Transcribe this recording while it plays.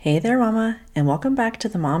Hey there, Mama, and welcome back to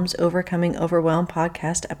the Moms Overcoming Overwhelm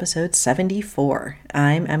podcast, episode 74.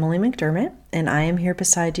 I'm Emily McDermott, and I am here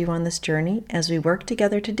beside you on this journey as we work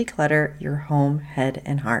together to declutter your home, head,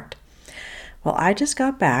 and heart. Well, I just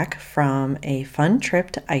got back from a fun trip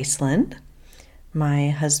to Iceland. My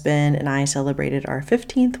husband and I celebrated our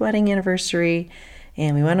 15th wedding anniversary,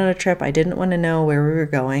 and we went on a trip. I didn't want to know where we were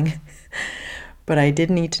going, but I did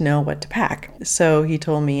need to know what to pack. So he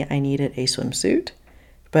told me I needed a swimsuit,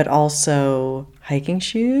 but also hiking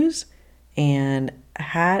shoes and a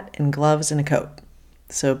hat and gloves and a coat.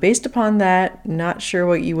 So based upon that, not sure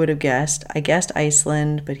what you would have guessed. I guessed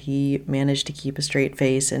Iceland, but he managed to keep a straight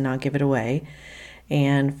face and not give it away.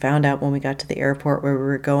 And found out when we got to the airport where we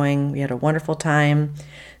were going. We had a wonderful time.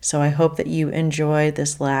 So I hope that you enjoyed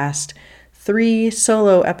this last 3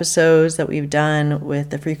 solo episodes that we've done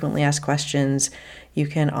with the frequently asked questions. You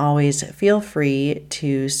can always feel free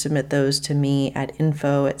to submit those to me at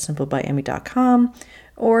info@simplebyemmy.com,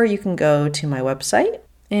 or you can go to my website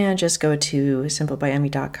and just go to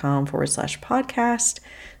simplebyemmy.com/podcast.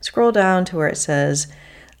 Scroll down to where it says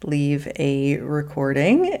leave a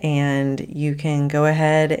recording, and you can go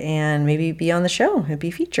ahead and maybe be on the show and be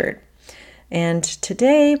featured. And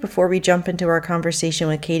today, before we jump into our conversation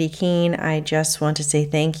with Keene, I just want to say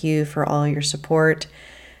thank you for all your support.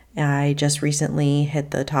 I just recently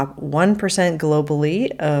hit the top 1%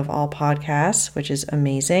 globally of all podcasts, which is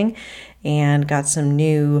amazing, and got some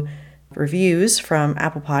new reviews from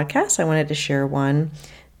Apple Podcasts. I wanted to share one.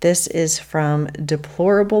 This is from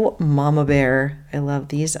Deplorable Mama Bear. I love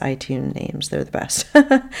these iTunes names. They're the best.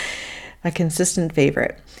 A consistent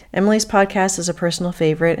favorite. Emily's podcast is a personal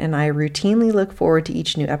favorite, and I routinely look forward to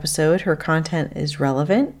each new episode. Her content is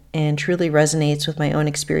relevant and truly resonates with my own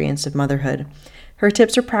experience of motherhood. Her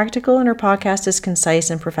tips are practical, and her podcast is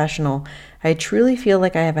concise and professional. I truly feel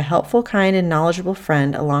like I have a helpful, kind, and knowledgeable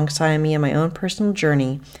friend alongside me in my own personal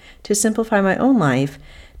journey to simplify my own life,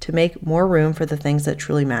 to make more room for the things that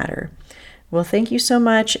truly matter. Well, thank you so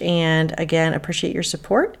much, and again, appreciate your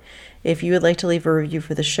support. If you would like to leave a review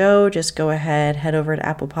for the show, just go ahead, head over to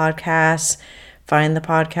Apple Podcasts, find the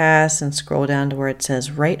podcast, and scroll down to where it says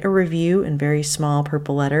write a review in very small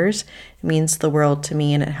purple letters. It means the world to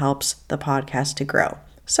me, and it helps the podcast to grow.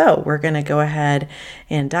 So we're going to go ahead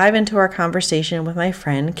and dive into our conversation with my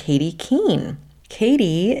friend Keene.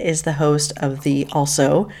 Katie is the host of the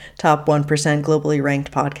also top 1% globally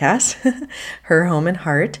ranked podcast, Her Home and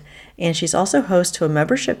Heart. And she's also host to a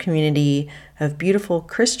membership community of beautiful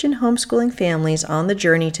Christian homeschooling families on the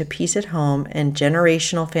journey to peace at home and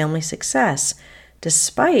generational family success,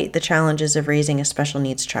 despite the challenges of raising a special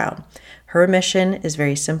needs child. Her mission is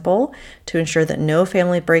very simple: to ensure that no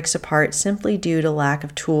family breaks apart simply due to lack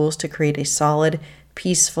of tools to create a solid,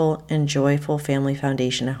 peaceful, and joyful family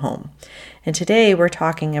foundation at home. And today we're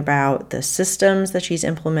talking about the systems that she's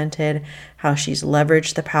implemented, how she's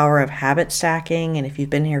leveraged the power of habit stacking. And if you've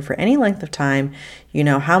been here for any length of time, you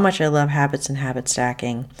know how much I love habits and habit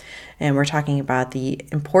stacking. And we're talking about the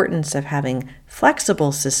importance of having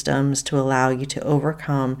flexible systems to allow you to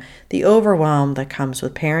overcome the overwhelm that comes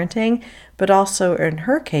with parenting, but also, in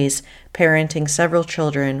her case, parenting several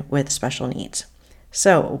children with special needs.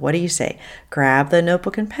 So, what do you say? Grab the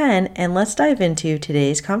notebook and pen, and let's dive into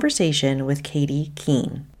today's conversation with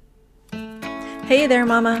Keene. Hey there,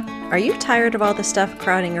 Mama. Are you tired of all the stuff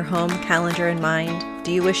crowding your home, calendar, and mind?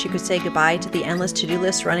 Do you wish you could say goodbye to the endless to-do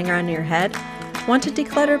list running around in your head? Want to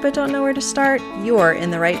declutter but don't know where to start? You're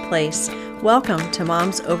in the right place. Welcome to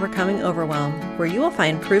Moms Overcoming Overwhelm, where you will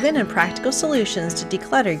find proven and practical solutions to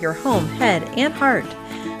declutter your home, head, and heart.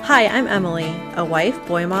 Hi, I'm Emily, a wife,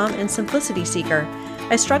 boy mom, and simplicity seeker.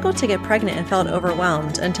 I struggled to get pregnant and felt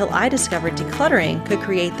overwhelmed until I discovered decluttering could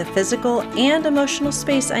create the physical and emotional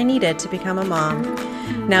space I needed to become a mom.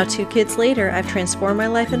 Now, 2 kids later, I've transformed my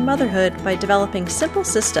life and motherhood by developing simple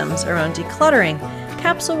systems around decluttering,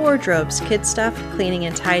 capsule wardrobes, kid stuff, cleaning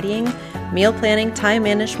and tidying, meal planning, time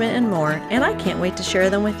management, and more, and I can't wait to share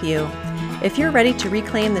them with you. If you're ready to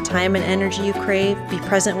reclaim the time and energy you crave, be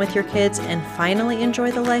present with your kids, and finally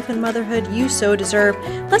enjoy the life and motherhood you so deserve,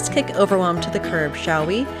 let's kick overwhelm to the curb, shall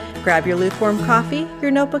we? Grab your lukewarm coffee, your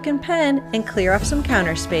notebook and pen, and clear up some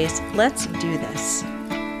counter space. Let's do this.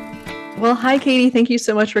 Well, hi, Katie. Thank you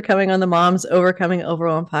so much for coming on the Moms Overcoming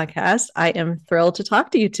Overwhelm podcast. I am thrilled to talk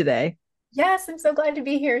to you today. Yes, I'm so glad to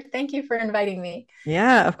be here. Thank you for inviting me.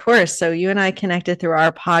 Yeah, of course. So you and I connected through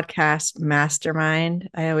our podcast Mastermind.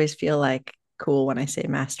 I always feel like cool when I say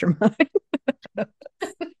mastermind.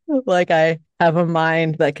 Like I have a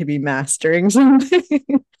mind that could be mastering something,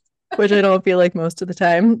 which I don't feel like most of the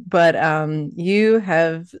time. But you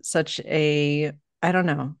have such a, I don't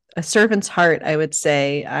know, a servant's heart, I would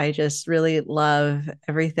say. I just really love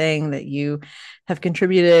everything that you have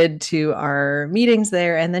contributed to our meetings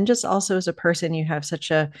there. And then just also as a person, you have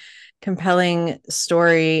such a compelling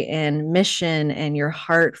story and mission, and your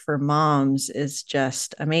heart for moms is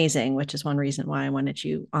just amazing, which is one reason why I wanted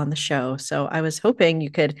you on the show. So I was hoping you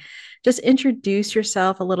could just introduce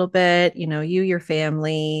yourself a little bit, you, your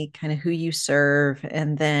family, kind of who you serve,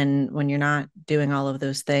 and then when you're not doing all of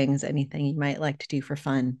those things, anything you might like to do for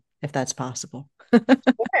fun, if that's possible. Sure,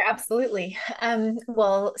 absolutely.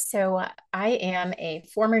 So I am a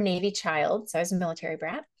former Navy child, so I was a military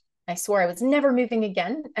brat. I swore I was never moving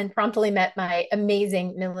again and promptly met my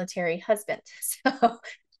amazing military husband. So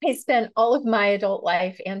I spent all of my adult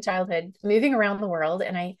life and childhood moving around the world,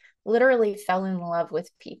 and I literally fell in love with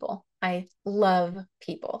people. I love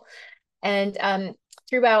people. And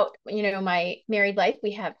throughout, my married life,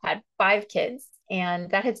 we have had 5 kids, and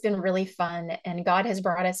that has been really fun. And God has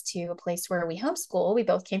brought us to a place where we homeschool. We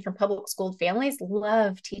both came from public schooled families,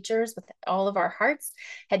 love teachers with all of our hearts.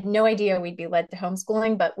 Had no idea we'd be led to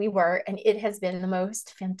homeschooling, but we were. And it has been the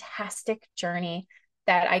most fantastic journey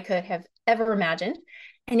that I could have ever imagined.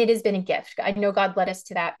 And it has been a gift. I know God led us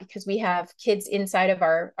to that because we have kids inside of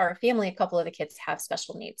our family. A couple of the kids have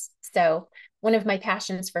special needs. So one of my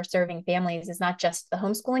passions for serving families is not just the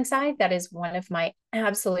homeschooling side. That is one of my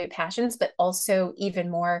absolute passions, but also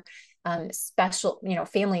even more special,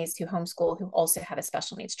 families who homeschool who also have a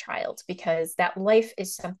special needs child, because that life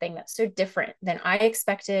is something that's so different than I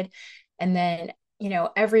expected. And then,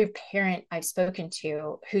 every parent I've spoken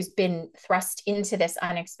to who's been thrust into this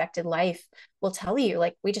unexpected life will tell you,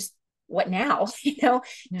 like, what now? Get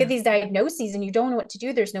Yeah. these diagnoses and you don't know what to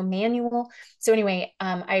do. There's no manual. So anyway,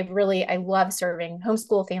 I love serving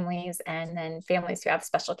homeschool families and then families who have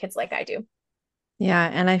special kids like I do. Yeah.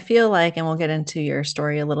 And I feel like, and we'll get into your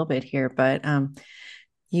story a little bit here, but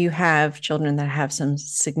you have children that have some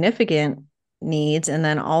significant needs, and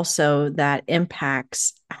then also that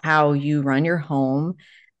impacts how you run your home,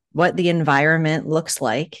 what the environment looks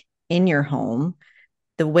like in your home,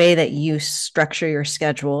 the way that you structure your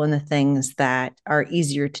schedule, and the things that are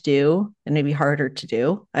easier to do and maybe harder to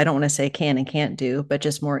do. I don't want to say can and can't do, but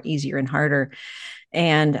just more easier and harder.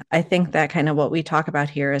 And I think that kind of what we talk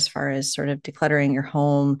about here, as far as sort of decluttering your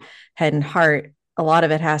home, head and heart, a lot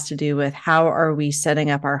of it has to do with how are we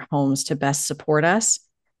setting up our homes to best support us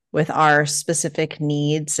with our specific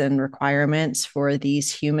needs and requirements for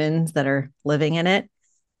these humans that are living in it.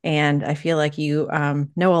 And I feel like you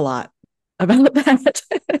know a lot about that.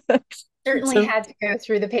 Certainly So had to go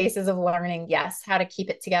through the paces of learning, yes, how to keep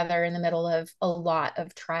it together in the middle of a lot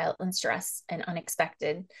of trial and stress and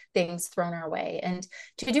unexpected things thrown our way, and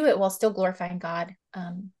to do it while still glorifying God.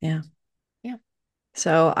 yeah. Yeah.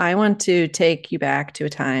 So I want to take you back to a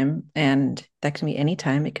time, and that can be any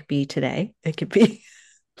time. It could be today. It could be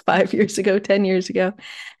 5 years ago, 10 years ago,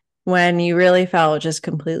 when you really felt just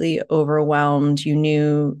completely overwhelmed. You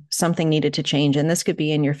knew something needed to change. And this could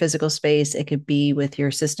be in your physical space, it could be with your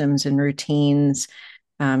systems and routines,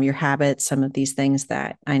 your habits, some of these things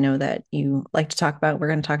that I know that you like to talk about, we're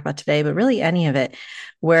going to talk about today, but really any of it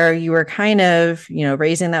where you were kind of,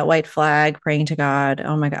 raising that white flag, praying to God,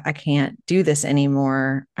 oh my God, I can't do this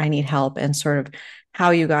anymore. I need help. And sort of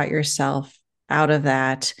how you got yourself out of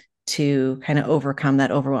that to kind of overcome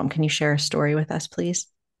that overwhelm. Can you share a story with us, please?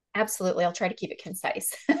 Absolutely. I'll try to keep it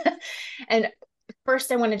concise. And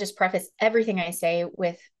first, I want to just preface everything I say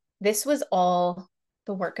with this was all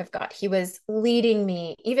the work of God. He was leading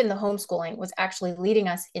me, even the homeschooling was actually leading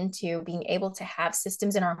us into being able to have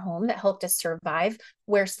systems in our home that helped us survive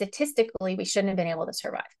where statistically we shouldn't have been able to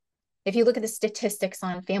survive. If you look at the statistics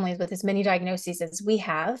on families with as many diagnoses as we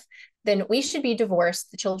have, then we should be divorced.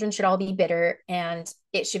 The children should all be bitter and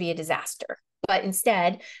it should be a disaster. But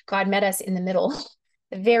instead, God met us in the middle,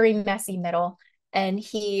 the very messy middle, and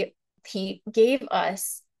he gave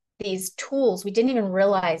us these tools we didn't even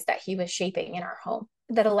realize that he was shaping in our home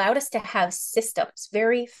that allowed us to have systems,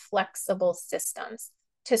 very flexible systems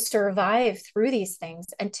to survive through these things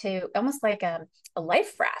and to almost like a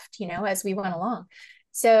life raft, as we went along.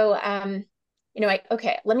 So,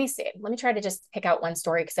 okay, let me see. Let me try to just pick out one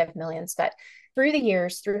story because I have millions. But through the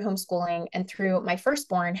years, through homeschooling and through my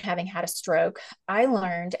firstborn having had a stroke, I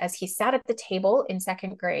learned as he sat at the table in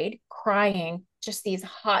second grade, crying, just these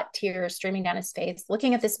hot tears streaming down his face,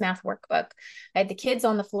 looking at this math workbook. I had the kids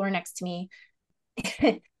on the floor next to me.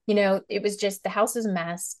 It was just the house is a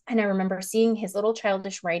mess. And I remember seeing his little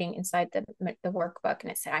childish writing inside the workbook,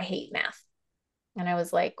 and it said, "I hate math." And I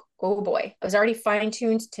was like, oh boy, I was already fine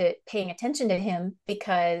tuned to paying attention to him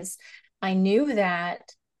because I knew that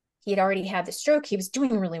He had already had the stroke. He was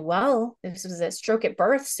doing really well. This was a stroke at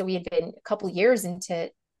birth. So we had been a couple years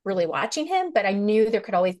into really watching him, but I knew there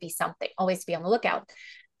could always be something, always be on the lookout.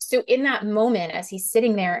 So in that moment, as he's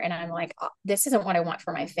sitting there and I'm like, oh, this isn't what I want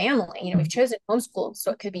for my family. We've chosen homeschool,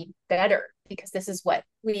 so it could be better because this is what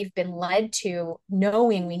we've been led to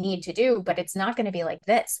knowing we need to do, but it's not going to be like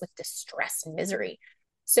this with distress and misery.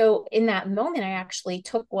 So in that moment, I actually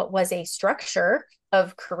took what was a structure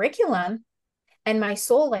of curriculum and my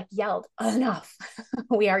soul like yelled, enough,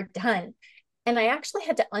 we are done. And I actually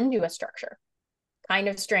had to undo a structure, kind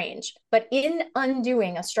of strange. But in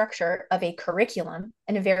undoing a structure of a curriculum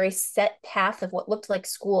and a very set path of what looked like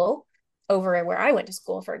school over where I went to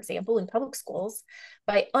school, for example, in public schools,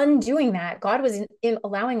 by undoing that, God was in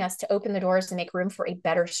allowing us to open the doors and make room for a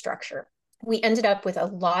better structure. We ended up with a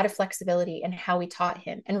lot of flexibility in how we taught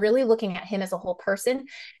him and really looking at him as a whole person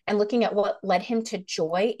and looking at what led him to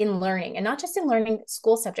joy in learning, and not just in learning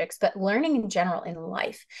school subjects, but learning in general in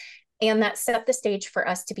life. And that set the stage for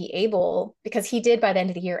us to be able, because he did by the end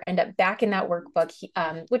of the year end up back in that workbook,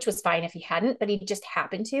 which was fine if he hadn't, but he just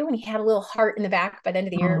happened to, and he had a little heart in the back by the end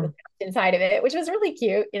of the year Oh, inside of it, which was really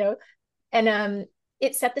cute. And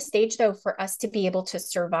it set the stage though for us to be able to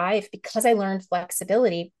survive because I learned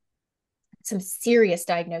flexibility, some serious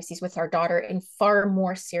diagnoses with our daughter and far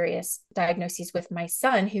more serious diagnoses with my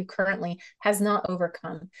son, who currently has not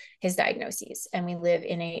overcome his diagnoses. And we live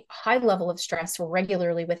in a high level of stress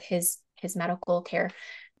regularly with his medical care.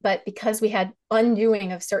 But because we had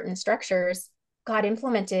undoing of certain structures, God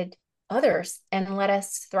implemented others and let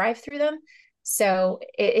us thrive through them. So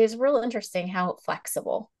it is real interesting how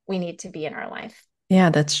flexible we need to be in our life. yeah,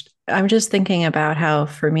 I'm just thinking about how,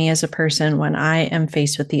 for me as a person, when I am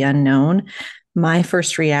faced with the unknown, my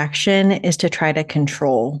first reaction is to try to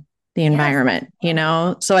control the Yes. environment,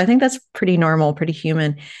 So I think that's pretty normal, pretty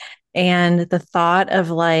human. And the thought of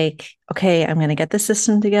like, okay, I'm going to get the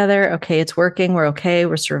system together. Okay, it's working. We're okay.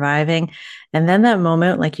 We're surviving. And then that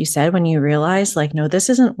moment, like you said, when you realize, like, no, this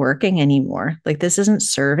isn't working anymore. Like, this isn't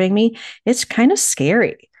serving me. It's kind of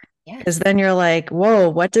scary because Yes. then you're like, whoa,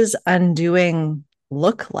 what does undoing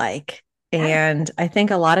look like? Yeah. And I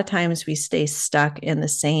think a lot of times we stay stuck in the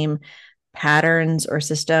same patterns or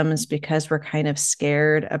systems because we're kind of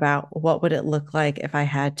scared about what would it look like if I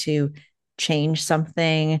had to change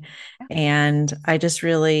something. And I just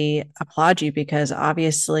really applaud you because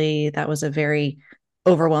obviously that was a very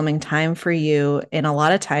overwhelming time for you. And a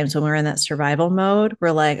lot of times when we're in that survival mode,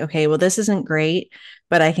 we're like, okay, well, this isn't great,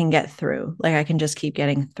 but I can get through. Like I can just keep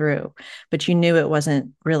getting through. But you knew it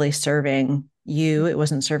wasn't really serving you, it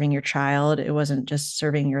wasn't serving your child, it wasn't just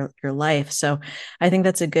serving your life. So I think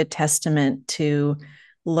that's a good testament to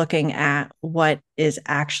looking at what is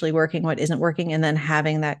actually working, what isn't working, and then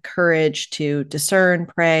having that courage to discern,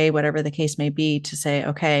 pray, whatever the case may be, to say,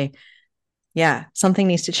 okay, yeah, something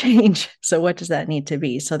needs to change. So what does that need to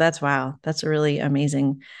be? So that's wow, that's a really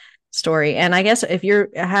amazing story. And I guess if you're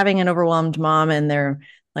having an overwhelmed mom and they're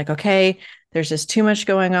like, okay, there's just too much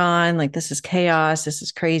going on, like this is chaos, this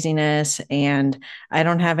is craziness, and I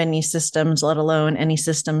don't have any systems, let alone any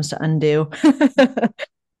systems to undo.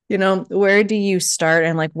 Where do you start,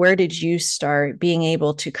 and like where did you start being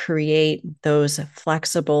able to create those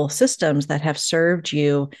flexible systems that have served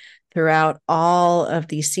you throughout all of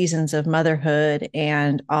these seasons of motherhood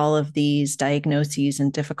and all of these diagnoses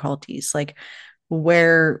and difficulties? Like,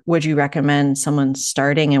 where would you recommend someone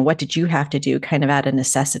starting, and what did you have to do kind of out of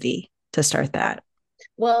necessity to start that?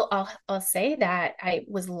 Well, I'll say that I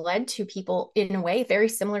was led to people in a way very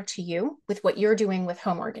similar to you with what you're doing with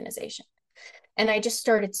home organization. And I just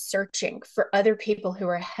started searching for other people who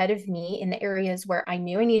were ahead of me in the areas where I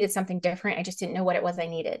knew I needed something different. I just didn't know what it was I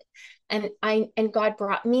needed. And God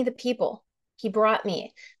brought me the people. He brought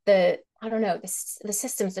me the, I don't know, the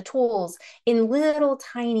systems, the tools in little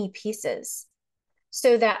tiny pieces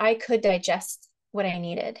so that I could digest what I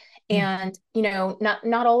needed. And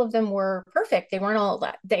not all of them were perfect. They weren't all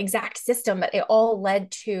the exact system, but it all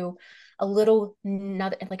led to a little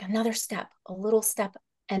another step, a little step,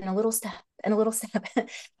 and a little step, and a little step.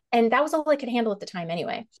 And that was all I could handle at the time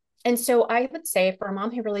anyway. And so I would say for a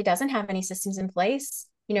mom who really doesn't have any systems in place,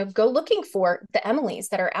 go looking for the Emilys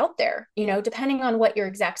that are out there, depending on what your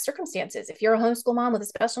exact circumstances. If you're a homeschool mom with a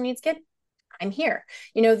special needs kid, I'm here.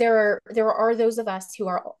 There are those of us who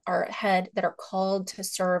are ahead that are called to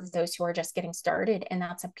serve those who are just getting started, and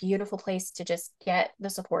that's a beautiful place to just get the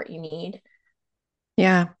support you need.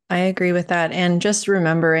 Yeah, I agree with that. And just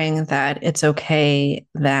remembering that it's okay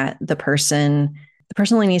that the person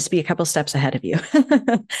only needs to be a couple steps ahead of you.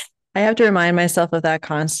 I have to remind myself of that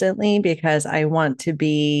constantly because I want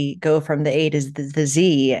to go from the A to the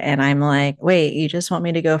Z. And I'm like, wait, you just want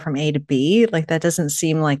me to go from A to B? Like, that doesn't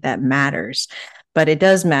seem like that matters. But it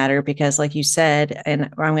does matter because, like you said,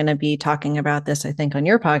 and I'm going to be talking about this, I think, on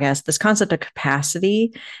your podcast, this concept of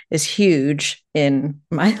capacity is huge in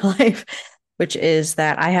my life, which is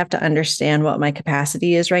that I have to understand what my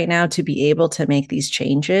capacity is right now to be able to make these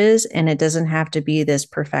changes. And it doesn't have to be this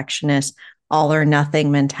perfectionist all or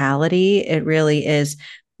nothing mentality. It really is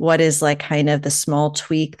what is like kind of the small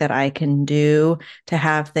tweak that I can do to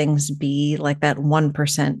have things be like that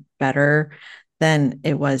 1% better than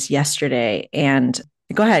it was yesterday. And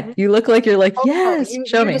go ahead. You look like you're like, Oh, no, yes, you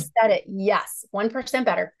show you me. just said it. Yes, 1%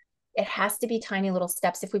 better. It has to be tiny little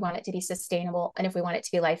steps if we want it to be sustainable and if we want it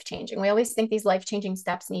to be life changing. We always think these life changing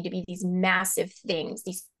steps need to be these massive things,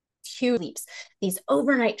 these huge leaps, these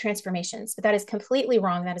overnight transformations. But that is completely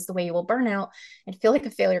wrong. That is the way you will burn out and feel like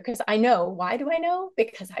a failure. Because I know. Why do I know?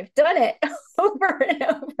 Because I've done it over and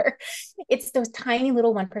over. It's those tiny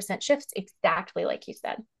little 1% shifts, exactly like you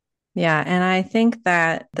said. Yeah. And I think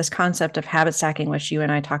that this concept of habit stacking, which you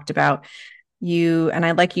and I talked about, and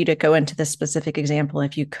I'd like you to go into this specific example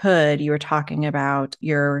if you could. You were talking about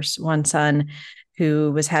your one son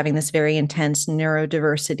who was having this very intense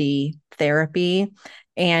neurodiversity therapy,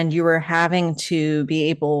 and you were having to be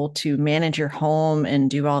able to manage your home and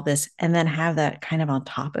do all this, and then have that kind of on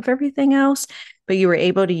top of everything else. But you were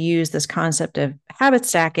able to use this concept of habit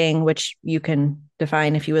stacking, which you can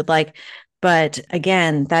define if you would like. But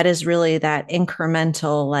again, that is really that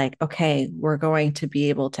incremental, like, okay, we're going to be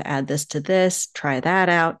able to add this to this, try that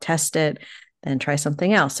out, test it, then try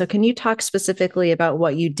something else. So, can you talk specifically about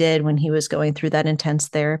what you did when he was going through that intense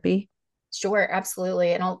therapy? Sure,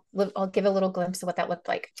 absolutely. And I'll give a little glimpse of what that looked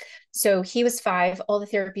like. So he was 5. All the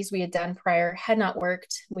therapies we had done prior had not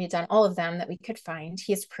worked. We had done all of them that we could find.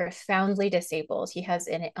 He is profoundly disabled. He has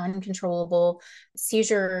an uncontrollable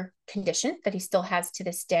seizure condition that he still has to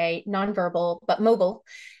this day, nonverbal but mobile.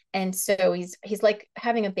 And so he's like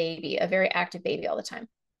having a baby, a very active baby all the time.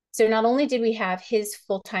 So not only did we have his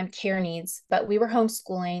full-time care needs, but we were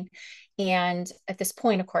homeschooling. And at this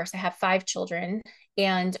point, of course, I have 5 children.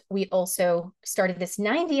 And we also started this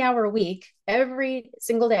 90-hour week every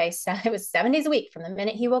single day. So it was 7 days a week from the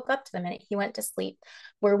minute he woke up to the minute he went to sleep,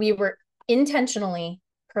 where we were intentionally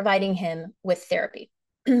providing him with therapy.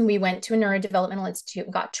 We went to a neurodevelopmental institute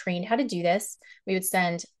and got trained how to do this. We would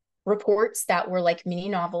send reports that were like mini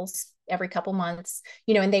novels every couple months,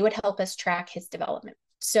 and they would help us track his development.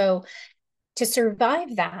 So to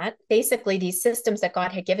survive that, basically these systems that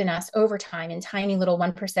God had given us over time in tiny little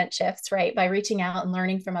 1% shifts, right? By reaching out and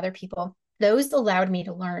learning from other people, those allowed me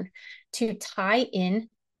to learn to tie in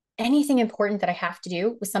anything important that I have to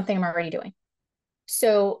do with something I'm already doing.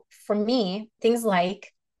 So for me, things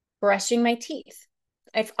like brushing my teeth.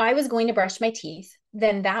 If I was going to brush my teeth,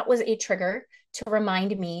 then that was a trigger to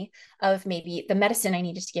remind me of maybe the medicine I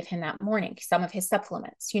needed to give him that morning, some of his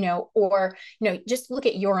supplements, or, just look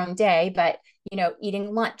at your own day, but,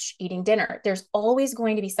 eating lunch, eating dinner, there's always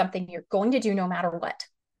going to be something you're going to do no matter what.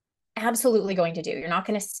 Absolutely going to do. You're not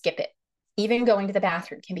going to skip it. Even going to the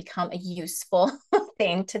bathroom can become a useful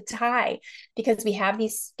thing to tie because we have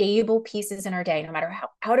these stable pieces in our day, no matter how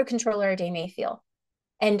out of control our day may feel.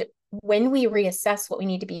 And when we reassess what we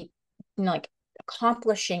need to be like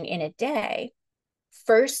accomplishing in a day,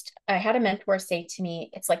 first, I had a mentor say to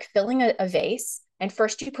me, it's like filling a vase. And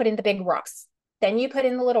first you put in the big rocks, then you put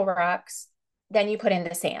in the little rocks, then you put in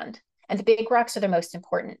the sand. And the big rocks are the most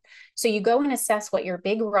important. So you go and assess what your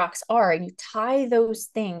big rocks are and you tie those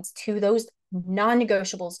things to those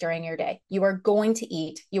non-negotiables during your day. You are going to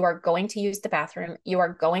eat, you are going to use the bathroom, you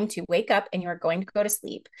are going to wake up and you are going to go to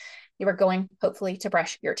sleep. You are going, hopefully, to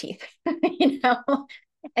brush your teeth,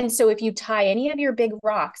 And so if you tie any of your big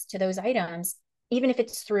rocks to those items, even if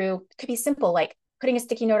it's through, it could be simple, like putting a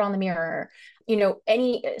sticky note on the mirror,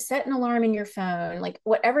 any set an alarm in your phone, like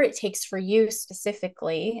whatever it takes for you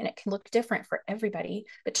specifically, and it can look different for everybody,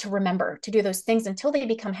 but to remember to do those things until they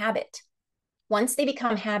become habit. Once they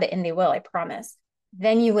become habit, and they will, I promise,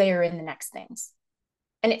 then you layer in the next things.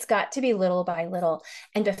 And it's got to be little by little.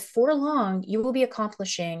 And before long, you will be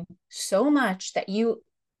accomplishing so much that you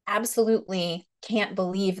absolutely can't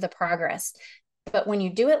believe the progress. But when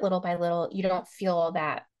you do it little by little, you don't feel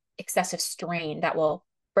that excessive strain that will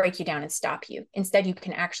break you down and stop you. Instead, you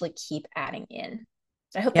can actually keep adding in.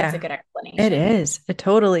 So I hope that's a Yeah, good it explanation. is. It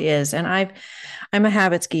totally is. And I'm a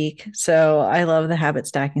habits geek, so I love the habit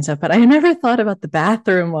stacking stuff, but I never thought about the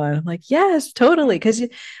bathroom one. I'm like, yes, totally. Because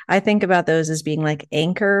I think about those as being like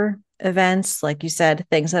anchor events, like you said,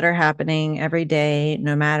 things that are happening every day,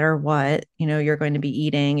 no matter what, you're going to be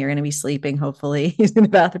eating, you're going to be sleeping, hopefully, using the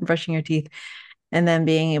bathroom, brushing your teeth, and then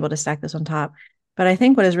being able to stack this on top. But I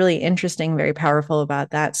think what is really interesting, very powerful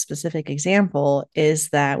about that specific example is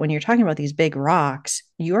that when you're talking about these big rocks,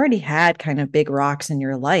 you already had kind of big rocks in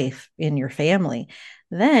your life, in your family.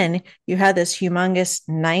 Then you had this humongous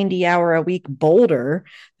 90-hour a week boulder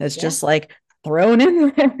that's Yeah. just like thrown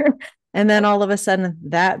in there. And then all of a sudden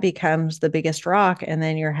that becomes the biggest rock. And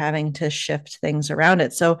then you're having to shift things around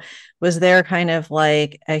it. So was there kind of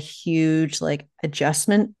like a huge like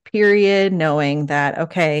adjustment period, knowing that,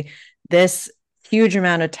 okay, this huge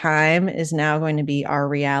amount of time is now going to be our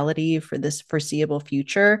reality for this foreseeable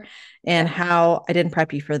future? And Yeah. how I didn't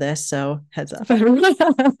prep you for this, so heads up. I mean,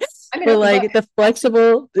 But open book. like the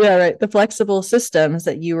flexible, yeah, right, the flexible systems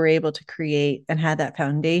that you were able to create and had that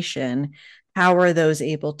foundation, how were those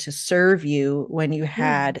able to serve you when you Mm.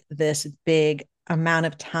 had this big amount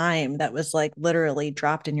of time that was like literally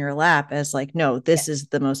dropped in your lap as like, no, Yeah. this is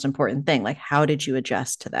the most important thing? Like, how did you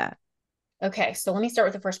adjust to that? Okay, so let me start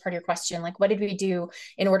with the first part of your question. Like, what did we do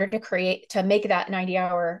in order to make that 90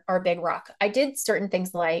 hour our big rock? I did certain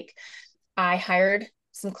things like I hired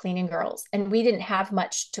some cleaning girls and we didn't have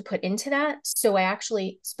much to put into that. So I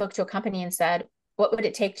actually spoke to a company and said, what would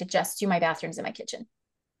it take to just do my bathrooms in my kitchen?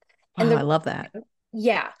 And Wow, I love that.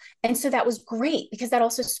 yeah. And so that was great because that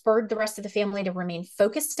also spurred the rest of the family to remain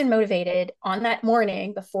focused and motivated on that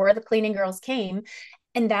morning before the cleaning girls came.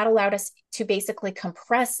 And that allowed us to basically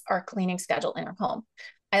compress our cleaning schedule in our home.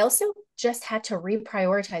 I also just had to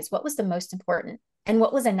reprioritize what was the most important and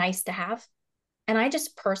what was a nice to have. And I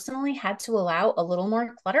just personally had to allow a little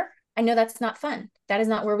more clutter. I know that's not fun. That is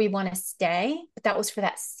not where we want to stay, but that was for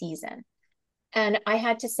that season. And I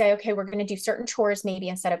had to say, okay, we're going to do certain chores maybe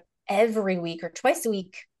instead of every week or twice a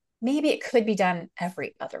week. Maybe it could be done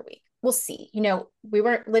every other week. We'll see. We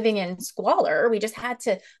weren't living in squalor. We just had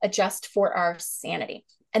to adjust for our sanity.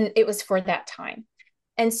 And it was for that time.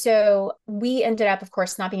 And so we ended up, of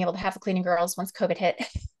course, not being able to have the cleaning girls once COVID hit.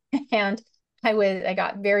 And I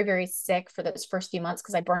got very, very sick for those first few months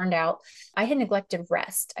because I burned out. I had neglected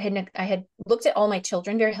rest. I had looked at all my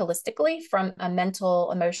children very holistically from a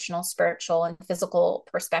mental, emotional, spiritual, and physical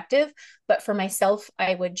perspective. But for myself,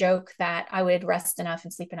 I would joke that I would rest enough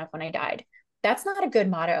and sleep enough when I died. That's not a good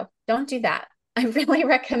motto. Don't do that. I really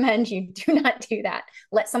recommend you do not do that.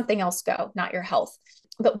 Let something else go, not your health.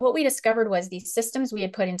 But what we discovered was these systems we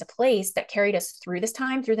had put into place that carried us through this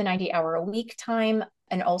time, through the 90-hour a week time,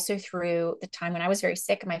 and also through the time when I was very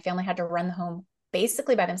sick and my family had to run the home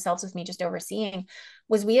basically by themselves with me just overseeing,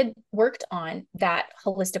 was we had worked on that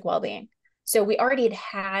holistic well-being. So we already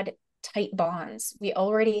had tight bonds. We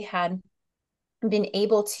already had been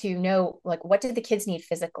able to know, like, what did the kids need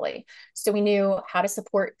physically? So we knew how to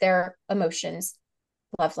support their emotions,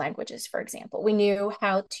 love languages, for example. We knew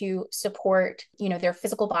how to support, their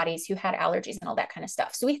physical bodies who had allergies and all that kind of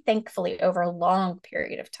stuff. So we thankfully, over a long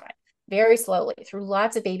period of time, very slowly, through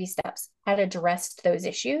lots of baby steps, had addressed those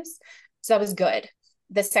issues. So that was good.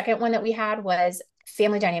 The second one that we had was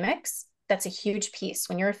family dynamics. That's a huge piece.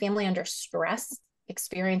 When you're a family under stress,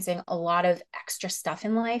 experiencing a lot of extra stuff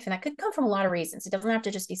in life, and that could come from a lot of reasons. It doesn't have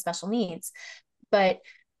to just be special needs, but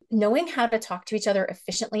knowing how to talk to each other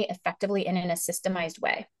efficiently, effectively, and in a systemized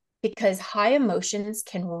way, because high emotions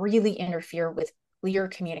can really interfere with clear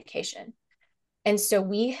communication. And so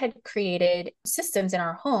we had created systems in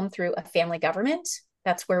our home through a family government.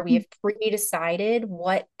 That's where we have pre-decided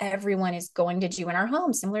what everyone is going to do in our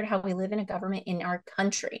home, similar to how we live in a government in our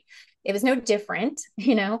country. It was no different,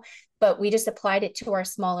 but we just applied it to our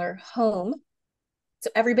smaller home. So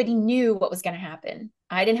everybody knew what was going to happen.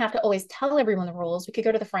 I didn't have to always tell everyone the rules. We could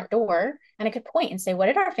go to the front door and I could point and say, what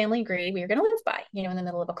did our family agree we were going to live by, in the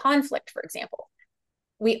middle of a conflict, for example.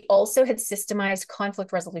 We also had systemized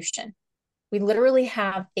conflict resolution. We literally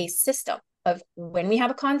have a system of when we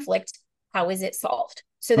have a conflict, how is it solved?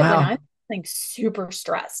 So that when Wow. I'm feeling super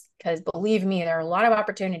stressed, because believe me, there are a lot of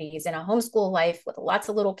opportunities in a homeschool life with lots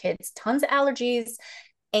of little kids, tons of allergies,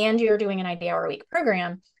 and you're doing an 90-hour a week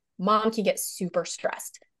program, mom can get super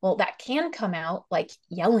stressed. Well, that can come out like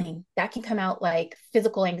yelling. That can come out like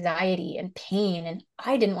physical anxiety and pain. And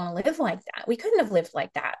I didn't want to live like that. We couldn't have lived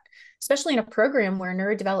like that, especially in a program where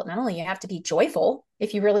neurodevelopmentally you have to be joyful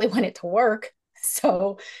if you really want it to work.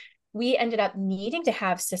 So we ended up needing to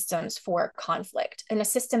have systems for conflict, and a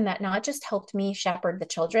system that not just helped me shepherd the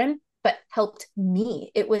children, but helped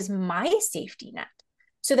me. It was my safety net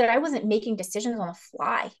so that I wasn't making decisions on the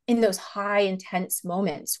fly in those high intense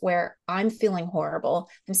moments where I'm feeling horrible.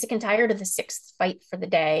 I'm sick and tired of the sixth fight for the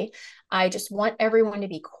day. I just want everyone to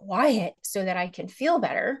be quiet so that I can feel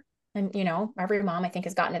better. And, every mom I think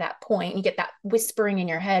has gotten to that point. You get that whispering in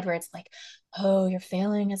your head where it's like, oh, you're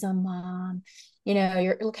failing as a mom.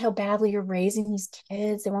 Look how badly you're raising these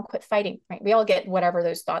kids. They won't quit fighting, right? We all get whatever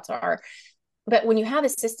those thoughts are. But when you have a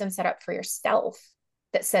system set up for yourself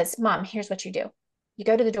that says, Mom, here's what you do. You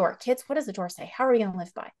go to the door. Kids, what does the door say? How are we going to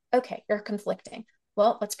live by? Okay, you're conflicting.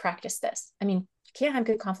 Well, let's practice this. I mean, you can't have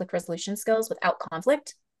good conflict resolution skills without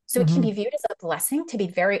conflict. So it can be viewed as a blessing, to be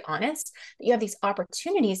very honest, that you have these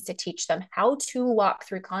opportunities to teach them how to walk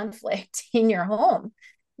through conflict in your home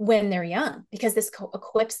when they're young, because this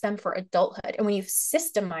equips them for adulthood. And when you've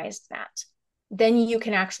systemized that, then you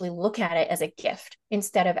can actually look at it as a gift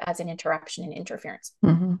instead of as an interruption and interference.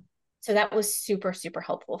 Mm-hmm. So that was super, super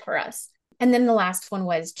helpful for us. And then the last one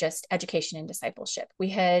was just education and discipleship. We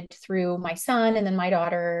had, through my son and then my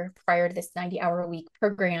daughter, prior to this 90-hour-a-week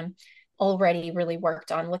program, already really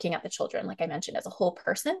worked on looking at the children, like I mentioned, as a whole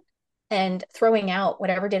person, and throwing out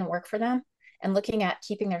whatever didn't work for them and looking at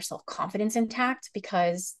keeping their self-confidence intact,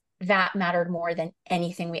 because that mattered more than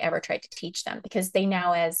anything we ever tried to teach them. Because they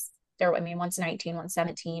now, one's 19, one's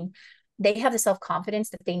 17, they have the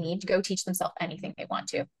self-confidence that they need to go teach themselves anything they want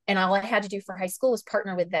to. And all I had to do for high school was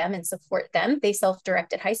partner with them and support them. They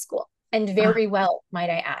self-directed high school, and very well,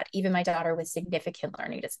 might I add, even my daughter with significant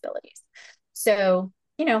learning disabilities. So,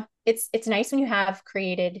 it's nice when you have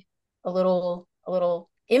created a little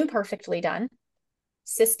imperfectly done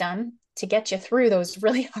system to get you through those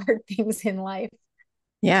really hard things in life.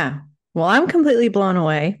 Yeah. Well, I'm completely blown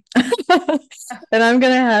away. And I'm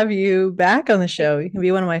going to have you back on the show. You can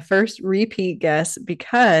be one of my first repeat guests,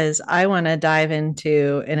 because I want to dive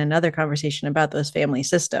into in another conversation about those family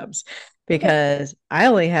systems, because I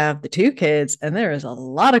only have the 2 kids and there is a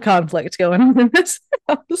lot of conflict going on in this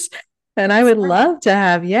house. And I would love to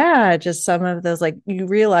have, just some of those, like, you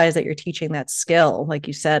realize that you're teaching that skill, like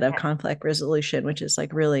you said, of conflict resolution, which is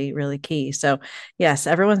like really, really key. So yes,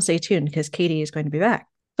 everyone stay tuned, because Katie is going to be back.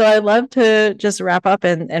 So I'd love to just wrap up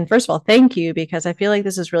and first of all, thank you, because I feel like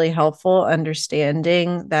this is really helpful,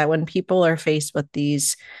 understanding that when people are faced with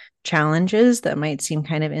these challenges that might seem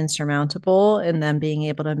kind of insurmountable, and them being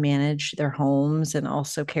able to manage their homes and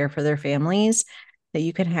also care for their families, that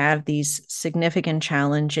you can have these significant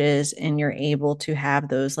challenges and you're able to have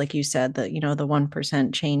those, like you said, the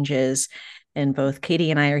 1% changes. And both Katie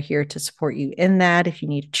and I are here to support you in that, if you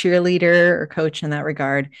need a cheerleader or coach in that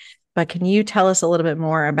regard. But can you tell us a little bit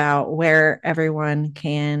more about where everyone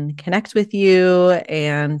can connect with you,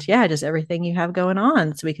 and just everything you have going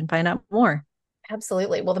on, so we can find out more?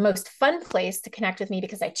 Absolutely. Well, the most fun place to connect with me,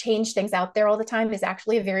 because I change things out there all the time, is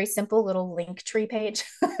actually a very simple little Linktree page.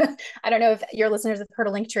 I don't know if your listeners have heard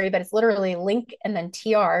of Linktree, but it's literally link and then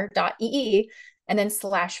tr.ee and then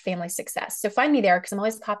 /family success. So find me there, because I'm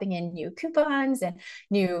always popping in new coupons and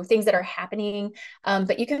new things that are happening.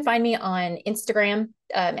 But you can find me on Instagram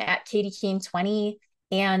at Katie Keene 20.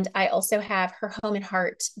 And I also have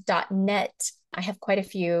herhomeandheart.net. I have quite a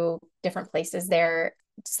few different places there.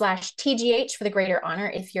 /TGH for the greater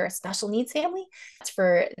honor if you're a special needs family. It's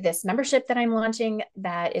for this membership that I'm launching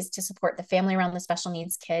that is to support the family around the special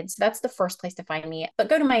needs kids. So that's the first place to find me. But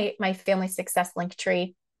go to my family success link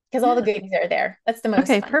tree, because all the goodies are there. That's the most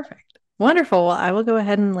Okay, fun. perfect. Wonderful. Well, I will go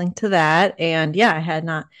ahead and link to that. And I had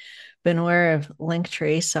not been aware of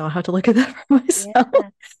Linktree, so I'll have to look at that for myself. Yeah.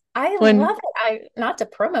 I love it. Not to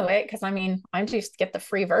promo it, because I'm just get the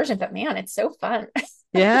free version, but man, it's so fun.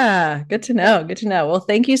 Yeah, good to know. Good to know. Well,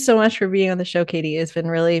 thank you so much for being on the show, Katie. It's been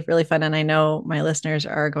really, really fun. And I know my listeners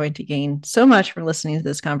are going to gain so much from listening to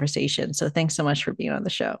this conversation. So thanks so much for being on the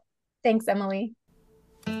show. Thanks, Emily.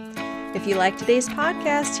 If you like today's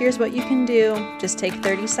podcast, here's what you can do. Just take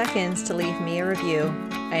 30 seconds to leave me a review.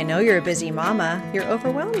 I know you're a busy mama. You're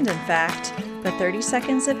overwhelmed, in fact. But 30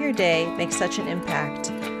 seconds of your day makes such an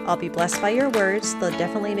impact. I'll be blessed by your words. They'll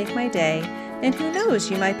definitely make my day. And who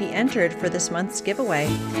knows, you might be entered for this month's giveaway.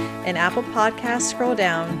 In Apple Podcasts, scroll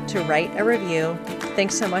down to write a review.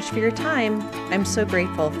 Thanks so much for your time. I'm so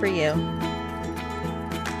grateful for you.